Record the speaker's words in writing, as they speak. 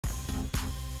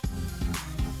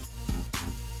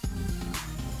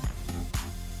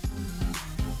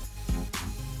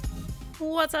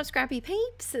What's up, scrappy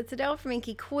peeps? It's Adele from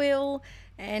Inkie Quill,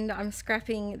 and I'm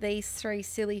scrapping these 3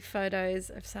 silly photos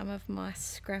of some of my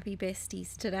scrappy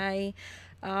besties today.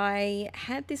 I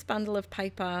had this bundle of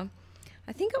paper.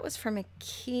 I think it was from a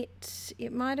kit.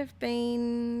 It might have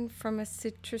been from a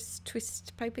citrus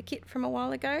twist paper kit from a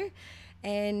while ago,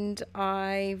 and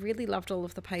I really loved all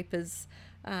of the papers,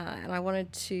 and I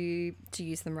wanted to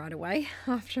use them right away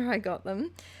after I got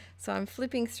them. So I'm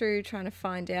flipping through trying to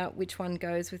find out which one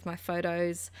goes with my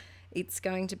photos. It's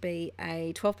going to be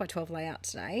a 12 by 12 layout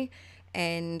today,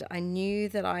 and I knew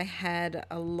that I had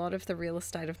a lot of the real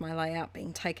estate of my layout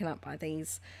being taken up by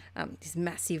this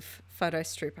massive photo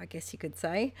strip, I guess you could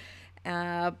say.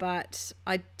 But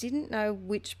I didn't know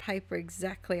which paper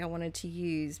exactly I wanted to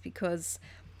use, because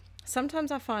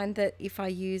sometimes I find that if I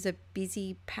use a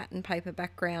busy pattern paper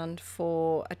background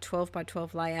for a 12 by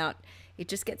 12 layout, it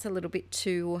just gets a little bit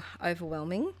too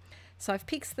overwhelming. So I've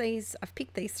picked these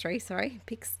 3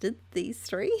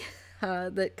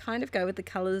 that kind of go with the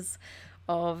colours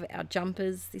of our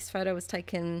jumpers. This photo was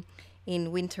taken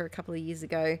in winter a couple of years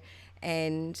ago,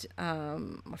 and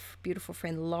my beautiful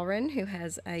friend Lauren, who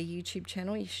has a YouTube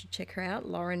channel, you should check her out,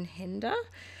 Lauren Hender.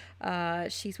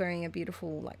 She's wearing a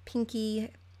beautiful like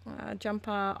pinky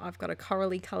jumper. I've got a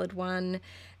corally coloured one,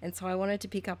 and so I wanted to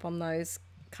pick up on those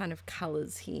kind of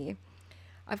colours here.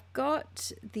 I've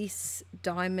got this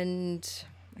diamond,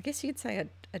 I guess you'd say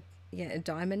a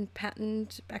diamond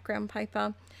patterned background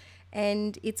paper,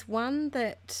 and it's one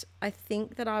that I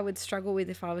think that I would struggle with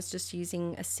if I was just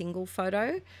using a single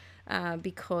photo,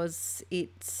 because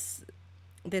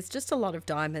there's just a lot of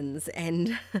diamonds,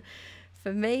 and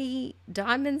for me,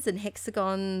 diamonds and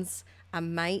hexagons are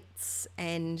mates,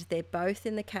 and they're both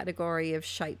in the category of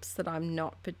shapes that I'm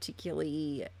not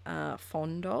particularly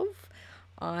fond of.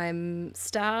 I'm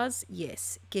stars,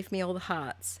 yes, give me all the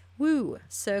hearts. Woo,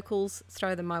 circles,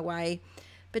 throw them my way.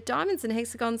 But diamonds and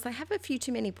hexagons, they have a few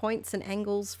too many points and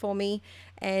angles for me,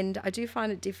 and I do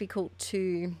find it difficult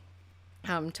to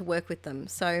work with them.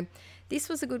 So this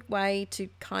was a good way to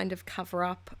kind of cover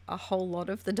up a whole lot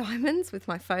of the diamonds with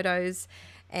my photos.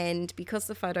 And because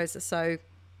the photos are so,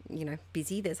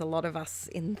 busy, there's a lot of us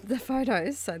in the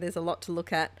photos, so there's a lot to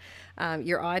look at.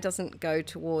 Your eye doesn't go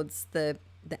towards the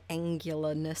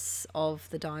angularness of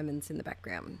the diamonds in the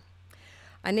background.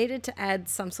 I needed to add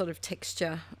some sort of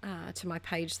texture to my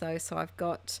page though, so I've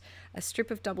got a strip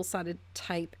of double-sided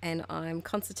tape, and I'm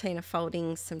concertina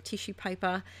folding some tissue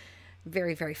paper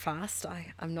very, very fast.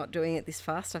 I'm not doing it this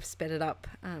fast, I've sped it up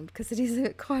because it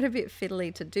is quite a bit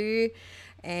fiddly to do.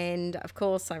 And of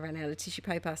course I ran out of tissue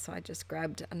paper, so I just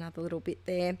grabbed another little bit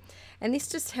there. And this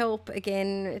just helps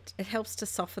to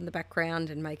soften the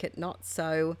background and make it not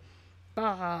so,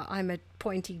 I'm a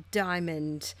pointy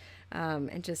diamond,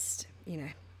 and just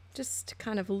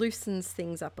kind of loosens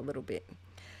things up a little bit.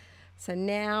 So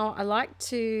now I like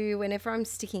to, whenever I'm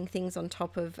sticking things on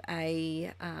top of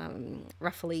a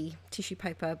ruffly tissue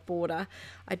paper border,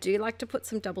 I do like to put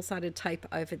some double-sided tape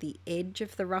over the edge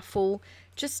of the ruffle,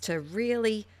 just to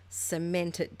really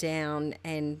cement it down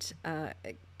and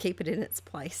keep it in its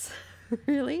place,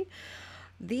 really.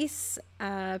 This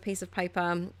piece of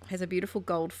paper has a beautiful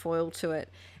gold foil to it,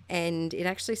 and it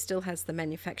actually still has the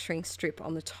manufacturing strip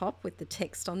on the top with the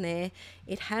text on there.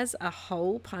 It has a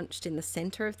hole punched in the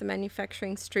center of the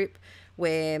manufacturing strip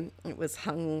where it was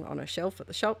hung on a shelf at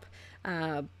the shop,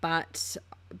 but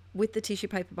with the tissue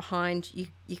paper behind,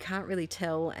 you can't really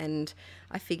tell, and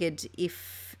I figured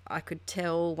if I could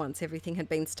tell once everything had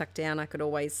been stuck down, I could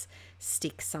always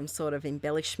stick some sort of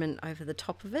embellishment over the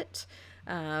top of it.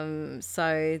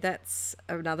 So that's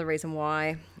another reason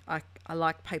why I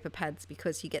like paper pads,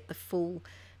 because you get the full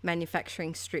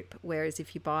manufacturing strip, whereas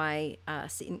if you buy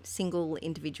single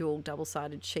individual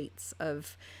double-sided sheets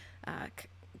of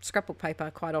scrapbook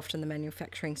paper, quite often the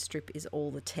manufacturing strip is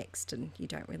all the text and you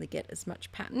don't really get as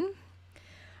much pattern.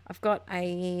 I've got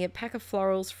a pack of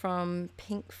florals from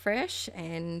Pink Fresh,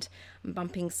 and I'm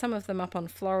bumping some of them up on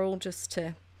floral just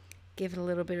to give it a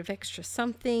little bit of extra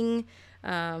something,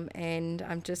 and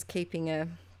I'm just keeping a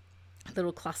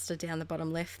little cluster down the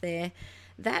bottom left there.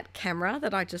 That camera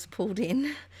that I just pulled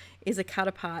in is a cut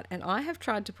apart, and I have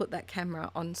tried to put that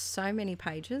camera on so many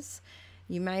pages.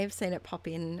 You may have seen it pop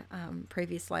in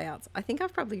previous layouts. I think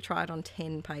I've probably tried on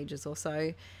 10 pages or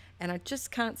so, and I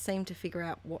just can't seem to figure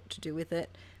out what to do with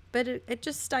it. But it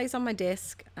just stays on my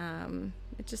desk.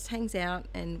 It just hangs out,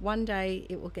 and one day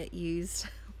it will get used.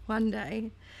 One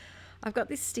day. I've got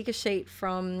this sticker sheet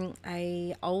from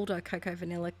a older Cocoa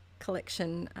Vanilla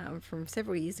collection from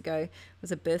several years ago. It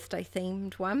was a birthday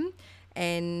themed one,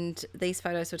 and these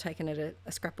photos were taken at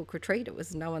a scrapbook retreat. It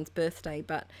was no one's birthday,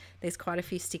 but there's quite a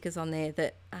few stickers on there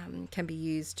that can be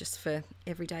used just for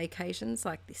everyday occasions,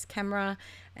 like this camera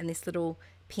and this little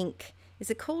pink, is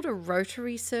it called a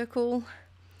rotary circle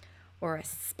or a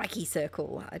spiky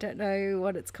circle? I don't know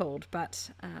what it's called, but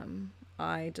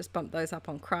I just bumped those up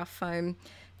on craft foam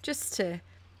just to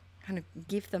kind of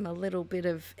give them a little bit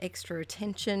of extra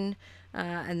attention.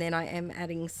 And then I am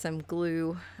adding some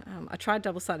glue. I tried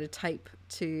double-sided tape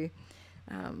to,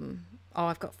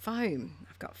 I've got foam.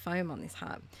 I've got foam on this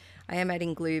heart. I am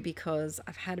adding glue because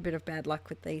I've had a bit of bad luck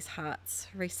with these hearts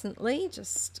recently,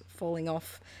 just falling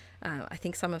off. I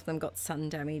think some of them got sun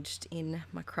damaged in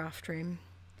my craft room.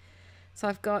 So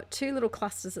I've got 2 little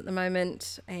clusters at the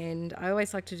moment, and I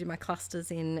always like to do my clusters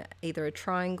in either a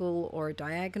triangle or a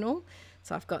diagonal.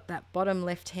 So I've got that bottom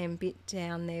left-hand bit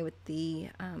down there with the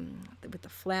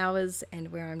flowers,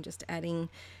 and where I'm just adding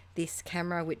this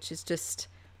camera, which is just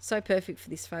so perfect for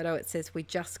this photo. It says "we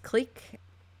just click,"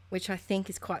 which I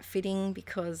think is quite fitting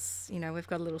because, you know, we've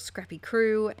got a little scrappy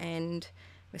crew and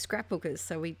we're scrapbookers,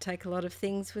 so we take a lot of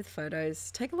things with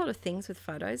photos. We take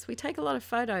a lot of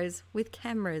photos with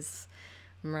cameras.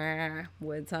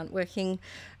 Words aren't working.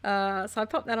 So I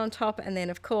pop that on top, and then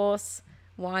of course,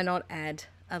 why not add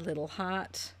a little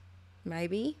heart?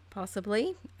 Maybe,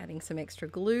 possibly, adding some extra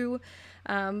glue.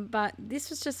 But this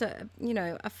was just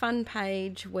a fun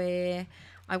page where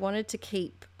I wanted to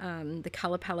keep the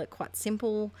color palette quite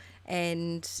simple,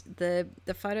 and the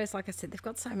photos, like I said, they've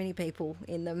got so many people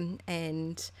in them,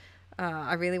 and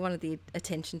I really wanted the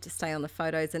attention to stay on the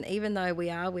photos. And even though we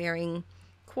are wearing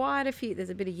quite a few, there's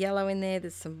a bit of yellow in there,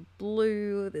 there's some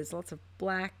blue, there's lots of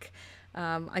black,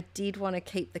 I did want to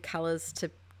keep the colors to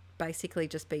basically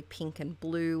just be pink and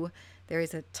blue. There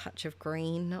is a touch of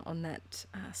green on that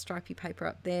stripy paper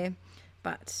up there,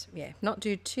 but yeah, not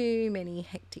do too many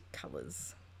hectic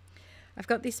colors. I've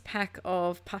got this pack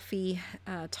of puffy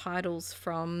titles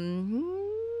from,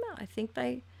 I think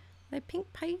they're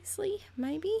Pink Paisley,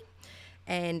 maybe.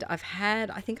 And I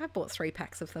think I bought 3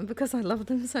 packs of them because I love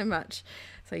them so much.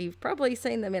 So you've probably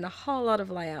seen them in a whole lot of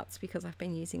layouts because I've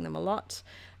been using them a lot.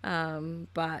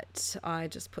 But I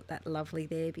just put that lovely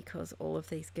there because all of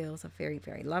these girls are very,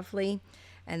 very lovely.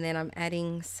 And then I'm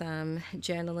adding some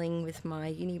journaling with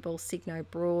my Uniball Signo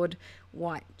Broad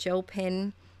white gel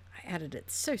pen. I added it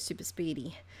so super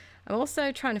speedy. I'm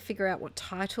also trying to figure out what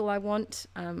title I want.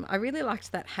 I really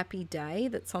liked that Happy Day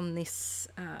that's on this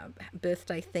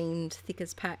birthday themed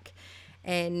thickers pack,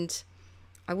 and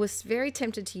I was very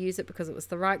tempted to use it because it was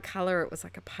the right color. It was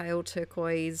like a pale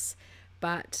turquoise,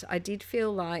 but I did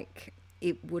feel like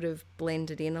it would have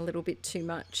blended in a little bit too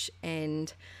much,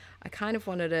 and I kind of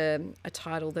wanted a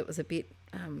title that was a bit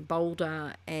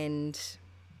bolder, and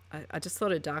I just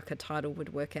thought a darker title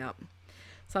would work out.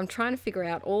 So I'm trying to figure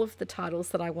out all of the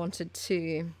titles that I wanted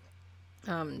to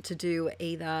do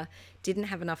either didn't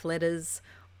have enough letters,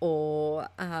 or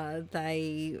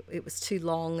it was too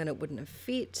long and it wouldn't have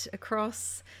fit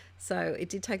across. So it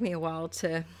did take me a while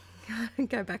to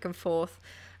go back and forth,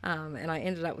 and I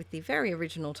ended up with the very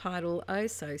original title, Oh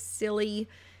So Silly,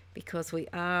 because we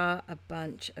are a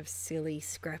bunch of silly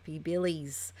scrappy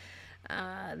billies.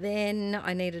 Then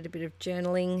I needed a bit of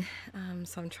journaling,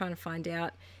 so I'm trying to find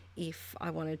out if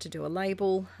I wanted to do a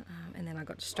label, and then I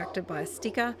got distracted by a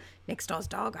sticker. Next door's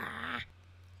dog.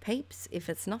 Peeps, if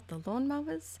it's not the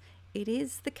lawnmowers, it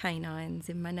is the canines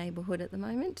in my neighbourhood at the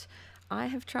moment. I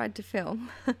have tried to film.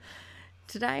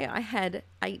 Today I had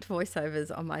 8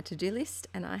 voiceovers on my to-do list,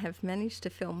 and I have managed to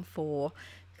film 4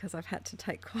 because I've had to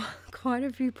take quite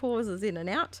a few pauses in and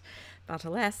out. But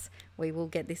alas, we will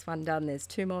get this one done. There's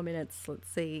 2 more minutes. Let's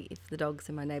see if the dogs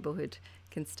in my neighbourhood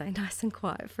can stay nice and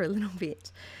quiet for a little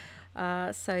bit.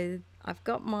 So I've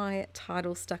got my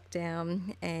title stuck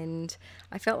down, and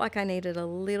I felt like I needed a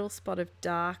little spot of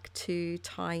dark to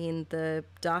tie in the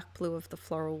dark blue of the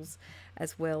florals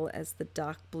as well as the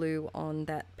dark blue on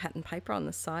that pattern paper on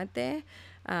the side there.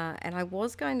 And I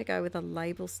was going to go with a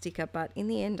label sticker, but in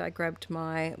the end I grabbed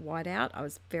my whiteout. I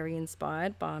was very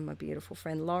inspired by my beautiful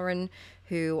friend Lauren,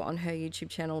 who on her YouTube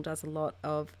channel does a lot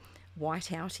of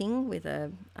whiteouting with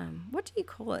a, what do you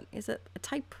call it? Is it a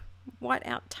tape?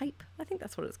 Whiteout tape, I think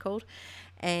that's what it's called.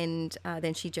 And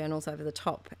then she journals over the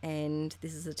top, and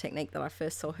this is a technique that I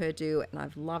first saw her do, and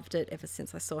I've loved it ever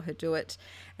since I saw her do it.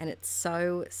 And it's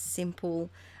so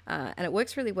simple, and it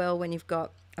works really well when you've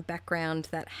got a background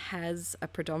that has a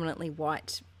predominantly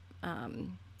white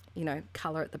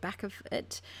color at the back of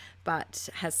it, but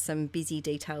has some busy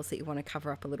details that you want to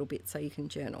cover up a little bit so you can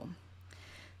journal.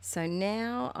 So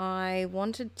now I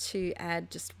wanted to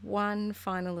add just one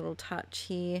final little touch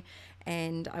here,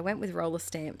 and I went with roller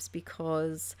stamps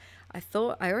because I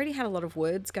thought I already had a lot of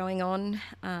words going on,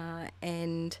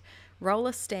 and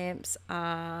roller stamps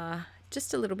are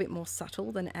just a little bit more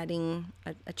subtle than adding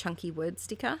a chunky word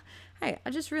sticker. Hey,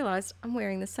 I just realized I'm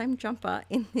wearing the same jumper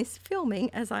in this filming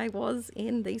as I was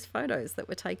in these photos that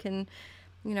were taken,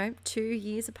 you know, 2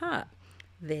 years apart.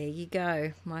 There you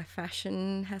go. My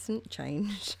fashion hasn't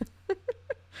changed.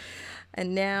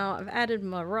 And now I've added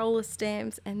my roller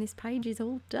stamps and this page is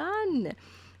all done.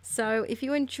 So if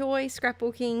you enjoy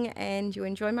scrapbooking and you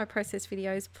enjoy my process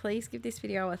videos, please give this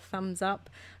video a thumbs up.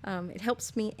 It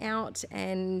helps me out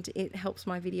and it helps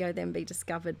my video then be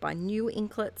discovered by new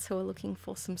inklets who are looking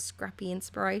for some scrappy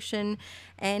inspiration.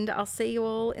 And I'll see you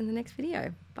all in the next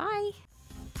video. Bye.